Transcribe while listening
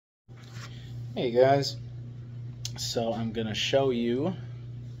Hey guys, so I'm going to show you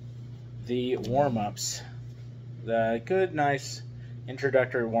the warm-ups, the good, nice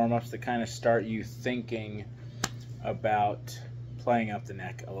introductory warm-ups that kind of start you thinking about playing up the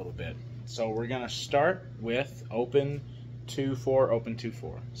neck a little bit. So we're going to start with open 2-4, open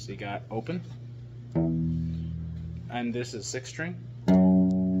 2-4. So you got open, and this is 6th string,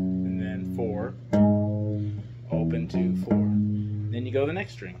 and then 4, open 2-4. Then you go to the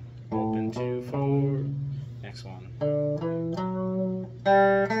next string. Open 2-4, next one.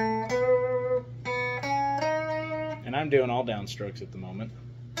 And I'm doing all downstrokes at the moment.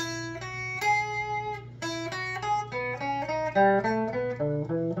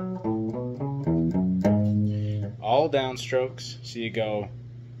 All downstrokes, so you go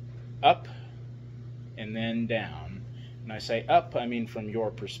up and then down. When I say up, I mean from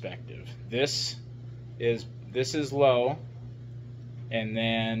your perspective. This is low, and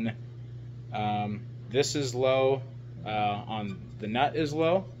then this is low, on the nut is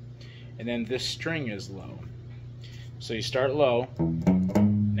low, and then this string is low. So you start low,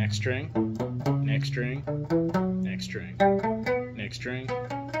 next string, next string, next string, next string,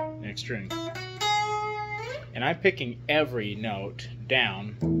 next string. And I'm picking every note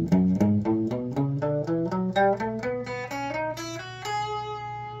down.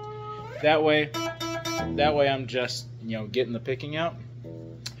 That way I'm just, getting the picking out.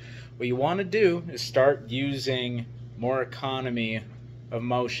 What you want to do is start using more economy of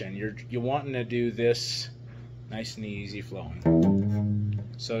motion. You're wanting to do this nice and easy flowing.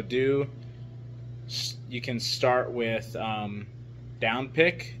 So you can start with down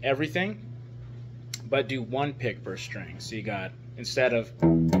pick everything, but do one pick per string. So you got, instead of,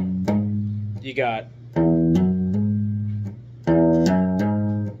 you got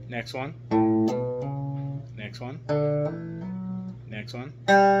next one, next one, next one,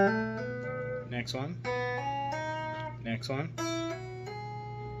 next one, next one.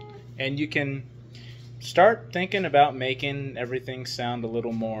 And you can start thinking about making everything sound a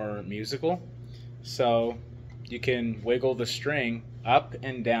little more musical. So you can wiggle the string up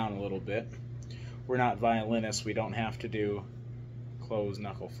and down a little bit. We're not violinists, we don't have to do close,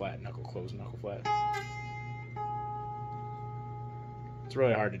 knuckle, flat, knuckle, close, knuckle, flat. It's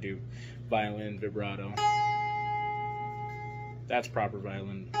really hard to do violin vibrato. That's proper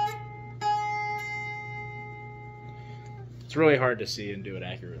violin. It's really hard to see and do it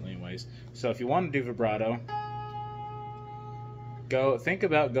accurately anyways. So if you want to do vibrato, think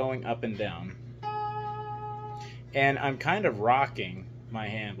about going up and down. And I'm kind of rocking my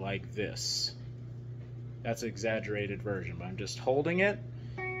hand like this. That's an exaggerated version, but I'm just holding it,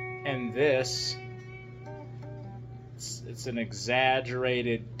 and this, it's an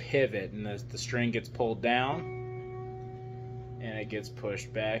exaggerated pivot, and the string gets pulled down and it gets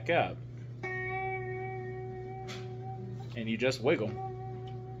pushed back up, and you just wiggle,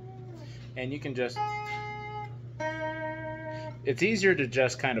 and you can just, it's easier to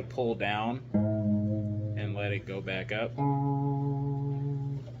just kind of pull down and let it go back up.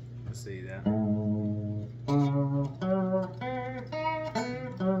 Let's see that.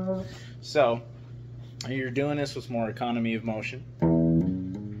 So you're doing this with more economy of motion.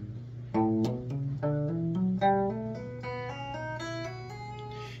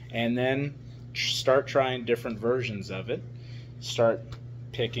 And then start trying different versions of it. Start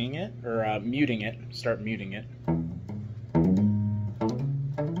picking it, or muting it. Start muting it.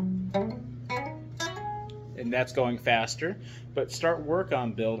 And that's going faster, but start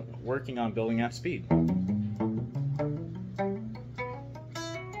working on building that speed.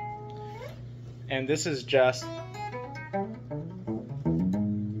 And this is just,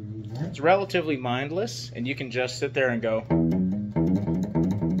 it's relatively mindless, and you can just sit there and go.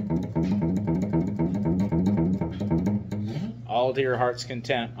 All to your heart's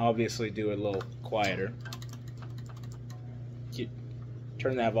content. Obviously do it a little quieter.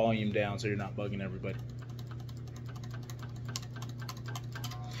 Turn that volume down so you're not bugging everybody.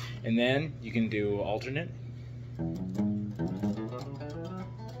 And then you can do alternate.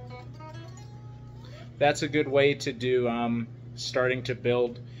 That's a good way to do starting to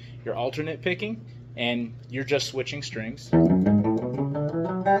build your alternate picking, and you're just switching strings.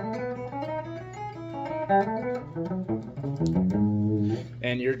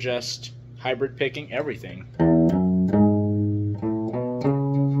 And you're just hybrid picking everything.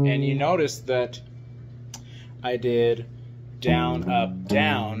 And you notice that I did down, up,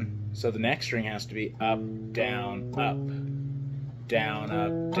 down, so the next string has to be up, down, up, down,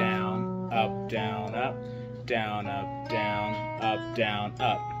 up, down, up, down, up, down, up, down, up, down,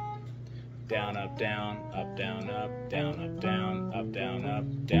 up, down, up, down, up, down, up, down, up, down, up, down,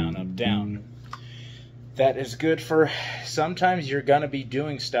 up, down, up, down. that is good for, sometimes you're going to be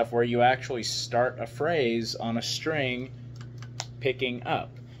doing stuff where you actually start a phrase on a string picking up.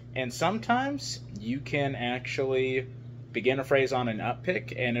 And sometimes you can actually begin a phrase on an up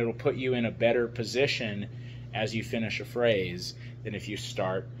pick and it'll put you in a better position as you finish a phrase than if you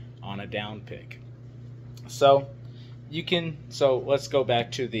start on a down pick. So let's go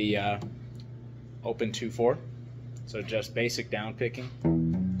back to the open 2-4. So just basic down picking.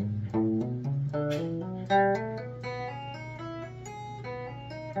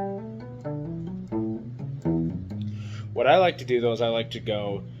 What I like to do though is I like to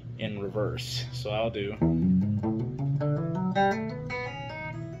go in reverse. So I'll do.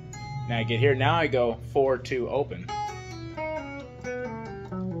 Now I get here, now I go 4-2 open.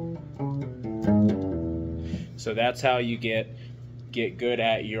 So that's how you get good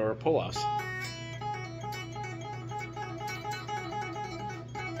at your pull-offs.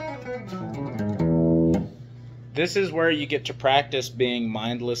 This is where you get to practice being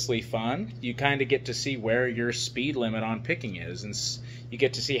mindlessly fun. You kind of get to see where your speed limit on picking is, and you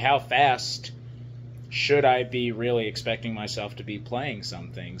get to see how fast should I be really expecting myself to be playing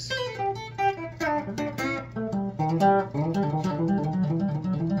some things.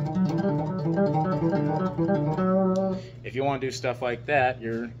 If you want to do stuff like that,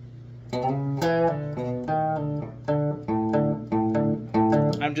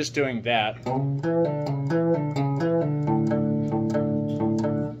 I'm just doing that.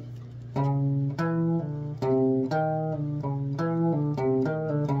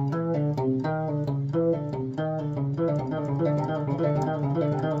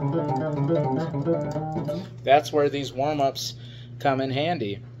 That's where these warm-ups come in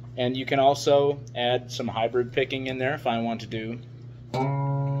handy. And you can also add some hybrid picking in there if I want to do.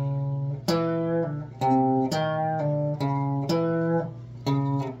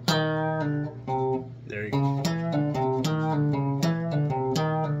 There you go.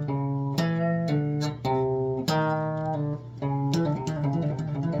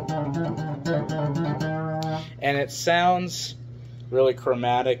 And it sounds really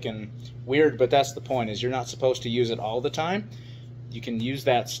chromatic and weird, but that's the point, is you're not supposed to use it all the time. You can use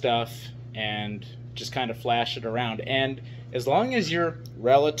that stuff and just kind of flash it around. And as long as you're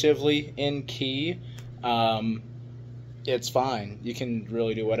relatively in key, it's fine. You can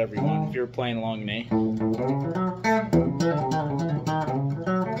really do whatever you want. If you're playing along an A,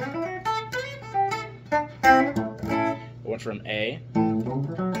 went from A,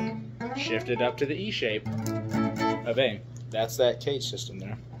 shifted up to the E shape of A. That's that CAGED system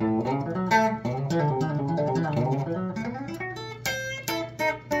there.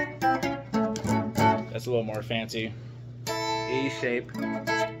 That's a little more fancy. E shape.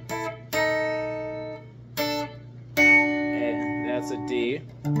 And that's a D.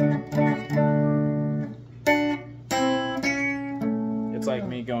 It's like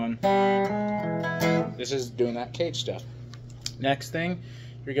me going, this is doing that CAGED stuff. Next thing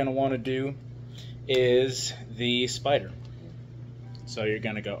you're going to want to do is the spider. So you're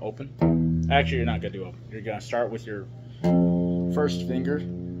going to go open. Actually, you're not going to do open. You're going to start with your first finger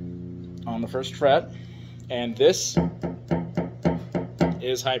on the first fret. And this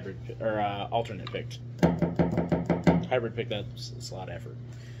is hybrid, or alternate picked. Hybrid pick, it's a lot of effort.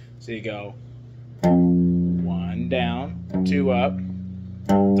 So you go 1 down, 2 up,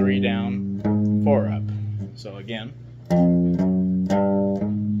 3 down, 4 up. So again.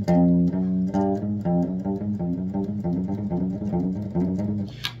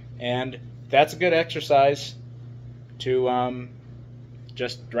 And that's a good exercise to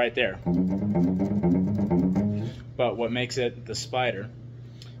just right there. But what makes it the spider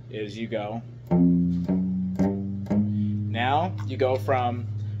is you go, now you go from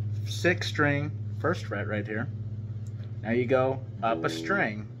 6th string, 1st fret right here. Now you go up a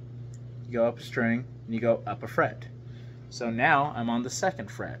string, you go up a string, and you go up a fret. So now I'm on the 2nd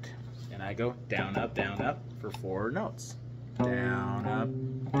fret, and I go down, up for 4 notes. Down, up,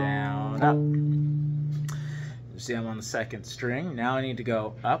 down, up. You see I'm on the 2nd string. Now I need to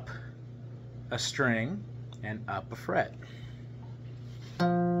go up a string and up a fret.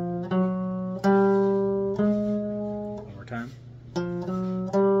 One more time.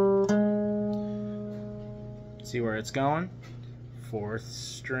 See where it's going? 4th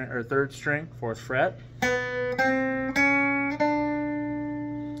string, or 3rd string, 4th fret.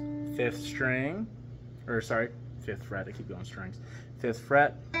 5th string, or sorry, 5th fret, I keep going strings. 5th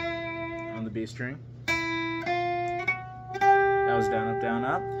fret on the B string. That was down, up, down,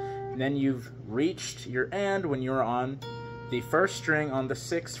 up. And then you've reached your end when you're on the 1st string on the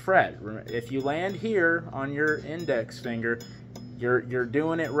 6th fret. If you land here on your index finger, you're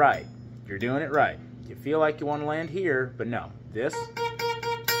doing it right. You're doing it right. You feel like you want to land here, but no. This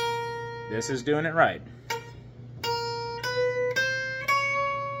is doing it right.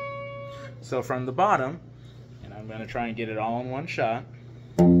 So from the bottom, and I'm going to try and get it all in one shot.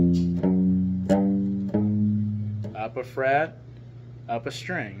 Up a fret, up a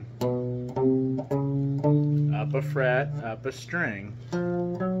string. Up a fret, up a string.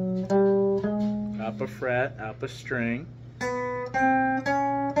 Up a fret, up a string.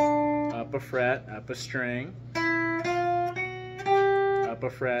 Up a fret, up a string. Up a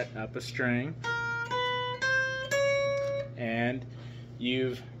fret, up a string. And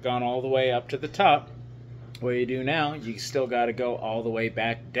you've gone all the way up to the top. What you do now, you still got to go all the way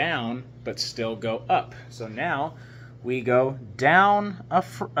back down, but still go up. So now we go down a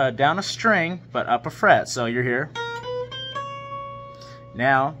string, but up a fret. So you're here.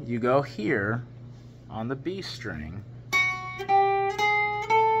 Now you go here on the B string.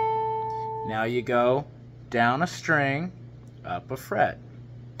 Now you go down a string, up a fret.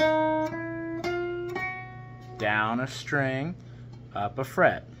 Down a string, up a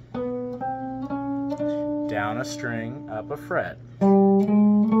fret. Down a string, up a fret.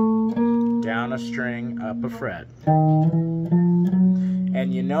 Down a string, up a fret.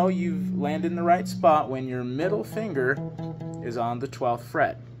 And you know you've landed in the right spot when your middle finger is on the 12th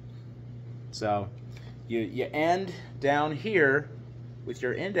fret. So you end down here with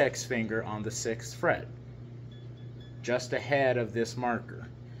your index finger on the 6th fret, just ahead of this marker.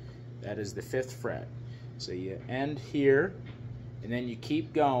 That is the 5th fret. So you end here, and then you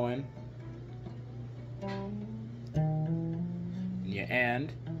keep going, and you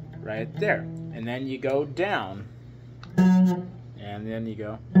end right there. And then you go down, and then you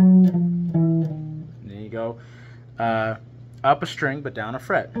go, up a string but down a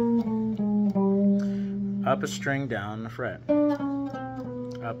fret. Up a string, down a fret.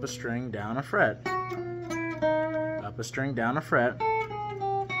 Up a string, down a fret. Up a string, down a fret.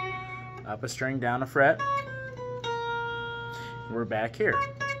 Up a string, down a fret. We're back here.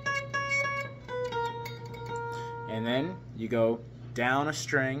 And then you go down a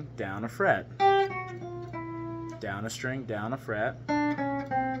string, down a fret. Down a string, down a fret.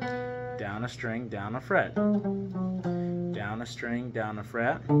 Down a string, down a fret. Down a string, down a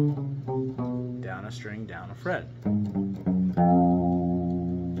fret. Down a string, down a fret.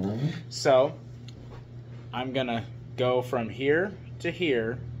 So I'm gonna go from here to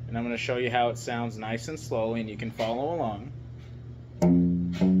here, and I'm gonna show you how it sounds nice and slowly, and you can follow along.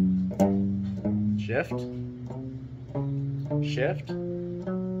 Shift, shift,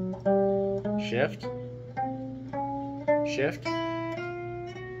 shift, shift,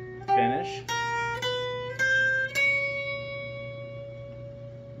 finish.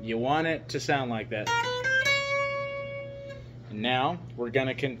 You want it to sound like that. And now we're going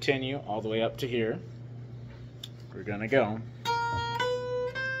to continue all the way up to here. We're going to go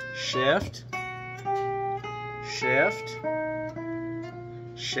shift, shift,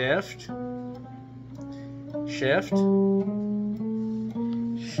 shift, shift,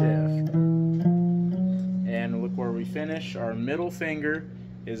 shift. And look where we finish. Our middle finger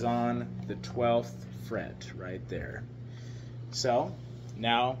is on the 12th fret right there. So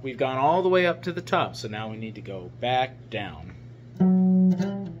now we've gone all the way up to the top, so now we need to go back down.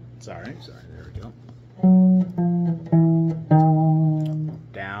 Sorry, there we go.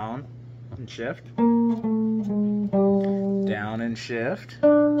 Down and shift. Down and shift.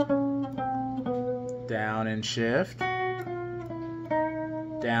 Down and shift.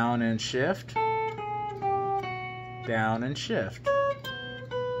 Down and shift. Down and shift.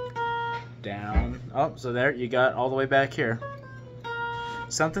 Down. Oh, so there you got all the way back here.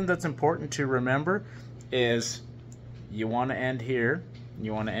 Something that's important to remember is you want to end here,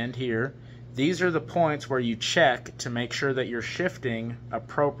 you want to end here. These are the points where you check to make sure that you're shifting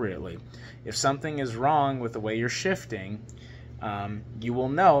appropriately. If something is wrong with the way you're shifting, you will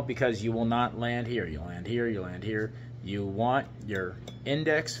know because you will not land here. You land here, you land here. You want your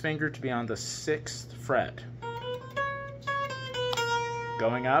index finger to be on the 6th fret.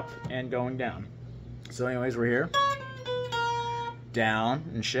 Going up and going down. So anyways, we're here. Down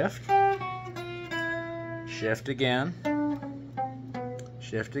and shift. Shift again.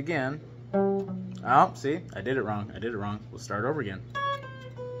 Shift again. Oh, see, I did it wrong. We'll start over again.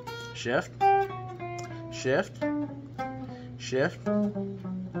 Shift. Shift. Shift.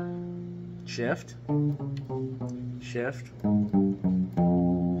 Shift. Shift.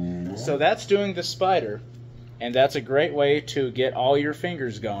 So that's doing the spider. And that's a great way to get all your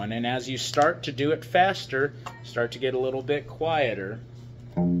fingers going. And as you start to do it faster, start to get a little bit quieter.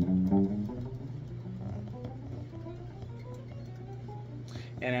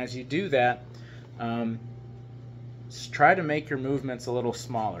 And as you do that, try to make your movements a little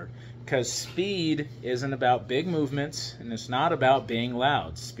smaller, because speed isn't about big movements and it's not about being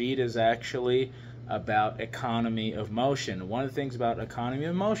loud. Speed is actually about economy of motion. One of the things about economy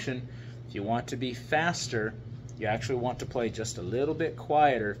of motion, if you want to be faster, you actually want to play just a little bit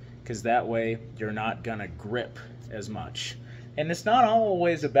quieter, because that way you're not gonna grip as much. And it's not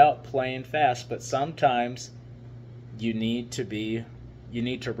always about playing fast, but sometimes you need to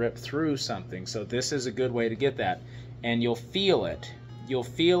rip through something. So this is a good way to get that. And you'll feel it. You'll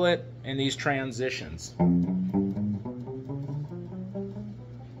feel it in these transitions.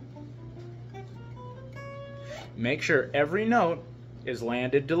 Make sure every note is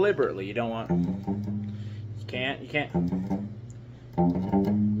landed deliberately. You don't want, you can't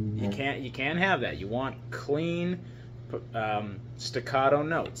have that. You want clean staccato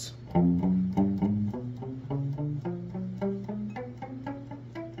notes.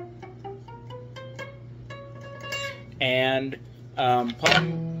 And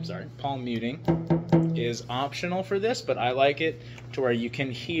palm muting is optional for this, but I like it to where you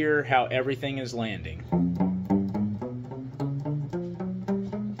can hear how everything is landing.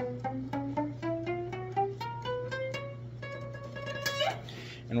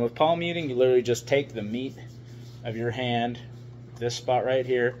 And with palm muting, you literally just take the meat of your hand, this spot right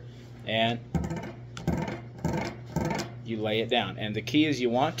here, and you lay it down. And the key is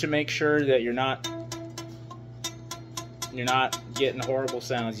you want to make sure that you're not getting horrible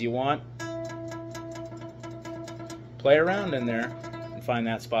sounds. You want play around in there and find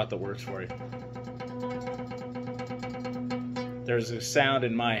that spot that works for you. There's a sound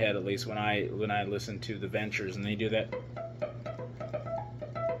in my head, at least when I listen to the Ventures and they do that.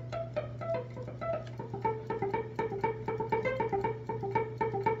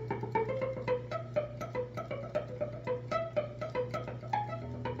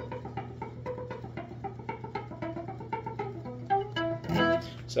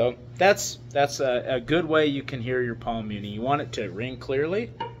 So that's a good way you can hear your palm muting. You want it to ring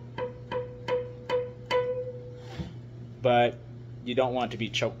clearly, but you don't want it to be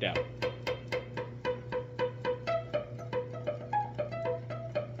choked out.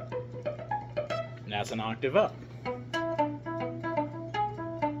 And that's an octave up.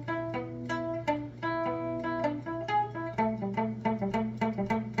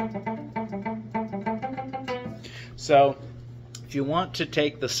 So if you want to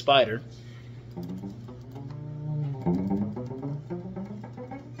take the spider,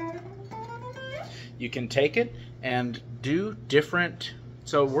 you can take it and do different.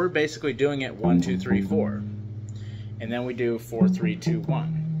 So we're basically doing it 1, 2, 3, 4, and then we do 4, 3, 2,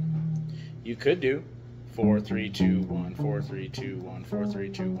 1. You could do 4, 3, 2, 1, 4, 3, 2, 1, 4, 3,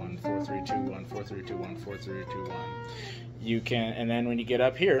 2, 1, 4, 3, 2, 1, 4, 3, 2, 1, 4, 3, 2, 1. You can, and then when you get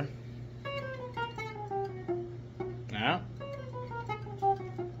up here, now.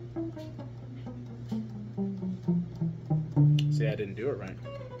 See, I didn't do it right.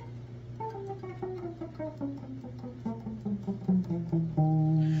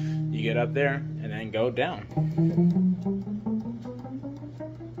 You get up there and then go down.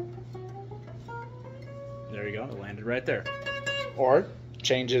 There you go, it landed right there. Or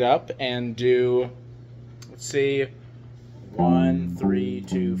change it up and do, let's see, 1, 3,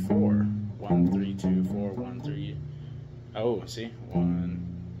 2, 4. 1, 3, 2, 4, 1, 3. Oh, see, 1,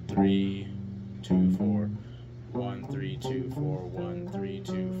 3, 2, 4. 1, 3, 2, 4, 1, 3,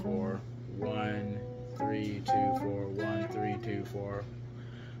 2, 4, 1, 3, 2, 4, 1, 3, 2, 4,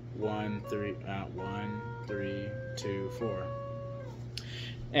 1, 3, 1, 3, 2, 4.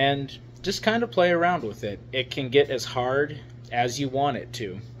 And just kind of play around with it. It can get as hard as you want it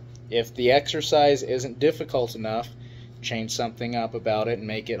to. If the exercise isn't difficult enough, change something up about it and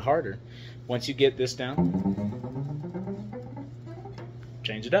make it harder. Once you get this down,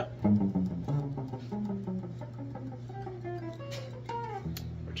 change it up.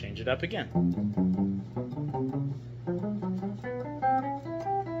 Or change it up again.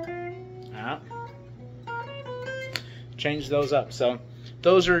 Change those up. So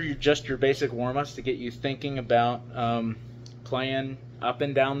those are just your basic warm-ups to get you thinking about playing up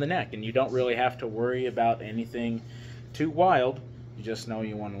and down the neck. And you don't really have to worry about anything too wild. You just know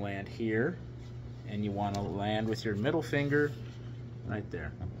you want to land here, and you want to land with your middle finger right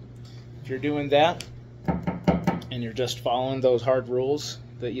there. If you're doing that and you're just following those hard rules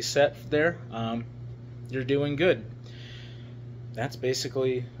that you set there, you're doing good. That's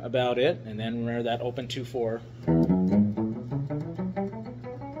basically about it. And then remember that open 2-4.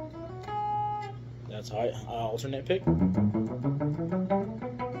 That's how I alternate pick.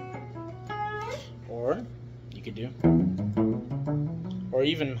 Or you could do, or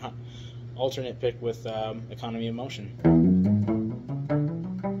even alternate pick with economy of motion.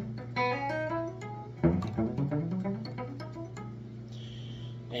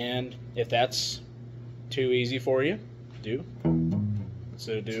 And if that's too easy for you, do.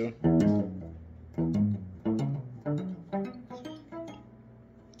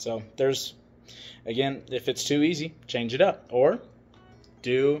 So there's, again, if it's too easy, change it up. Or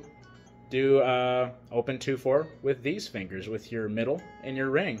do open 2-4 with these fingers, with your middle and your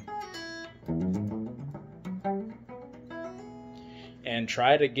ring. And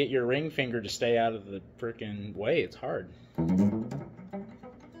try to get your ring finger to stay out of the freaking way. It's hard.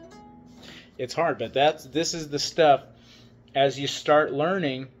 It's hard, but this is the stuff as you start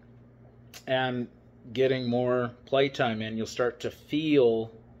learning and getting more playtime in, you'll start to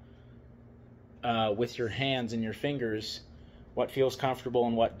feel with your hands and your fingers what feels comfortable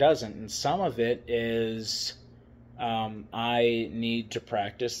and what doesn't. And some of it is I need to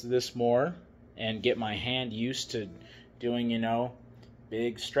practice this more and get my hand used to doing, you know,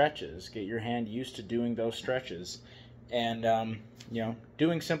 big stretches. Get your hand used to doing those stretches. And, you know,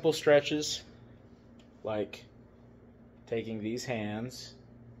 doing simple stretches like taking these hands,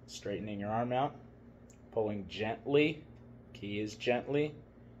 straightening your arm out, pulling gently, key is gently,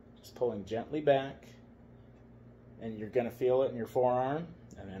 just pulling gently back, and you're going to feel it in your forearm,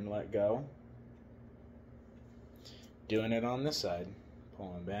 and then let go. Doing it on this side,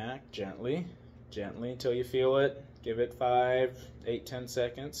 pulling back gently, gently until you feel it. Give it 5, 8, 10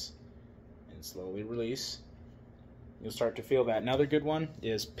 seconds, and slowly release. You'll start to feel that. Another good one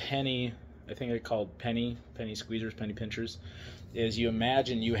is penny, I think they're called penny squeezers, penny pinchers, is you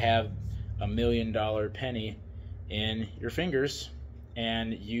imagine you have $1 million penny in your fingers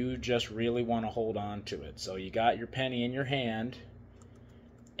and you just really want to hold on to it. So you got your penny in your hand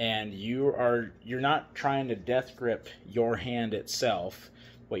and you're not trying to death grip your hand itself.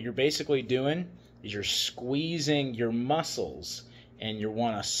 What you're basically doing is you're squeezing your muscles and you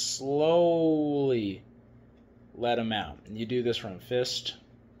want to slowly let them out. And you do this from fist.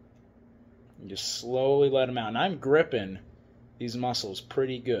 You just slowly let them out. And I'm gripping these muscles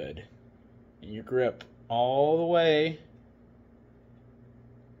pretty good. And you grip all the way.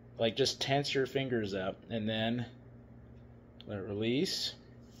 Like just tense your fingers up. And then let it release.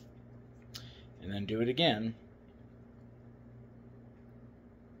 And then do it again.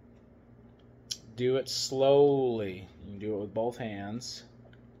 Do it slowly. You can do it with both hands.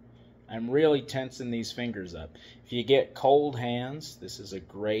 I'm really tensing these fingers up. If you get cold hands, this is a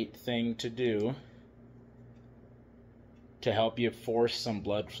great thing to do to help you force some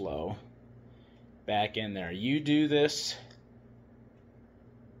blood flow back in there. You do this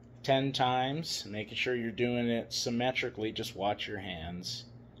 10 times, making sure you're doing it symmetrically. Just watch your hands.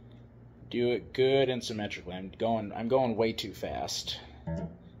 Do it good and symmetrically. I'm going way too fast. It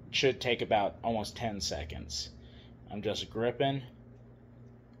should take about almost 10 seconds. I'm just gripping.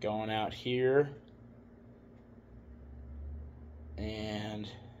 Going out here, and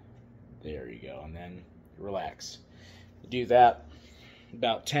there you go, and then relax. Do that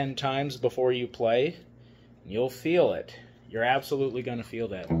about 10 times before you play, and you'll feel it. You're absolutely going to feel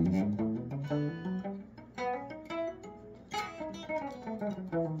that.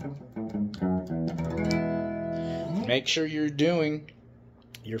 Make sure you're doing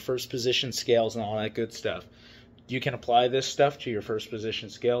your first position scales and all that good stuff. You can apply this stuff to your first position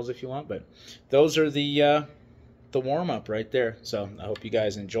scales if you want, but those are the warm-up right there. So I hope you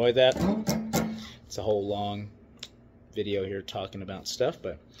guys enjoy that. It's a whole long video here talking about stuff,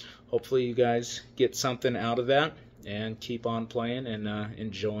 but hopefully you guys get something out of that and keep on playing and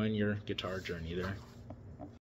enjoying your guitar journey there.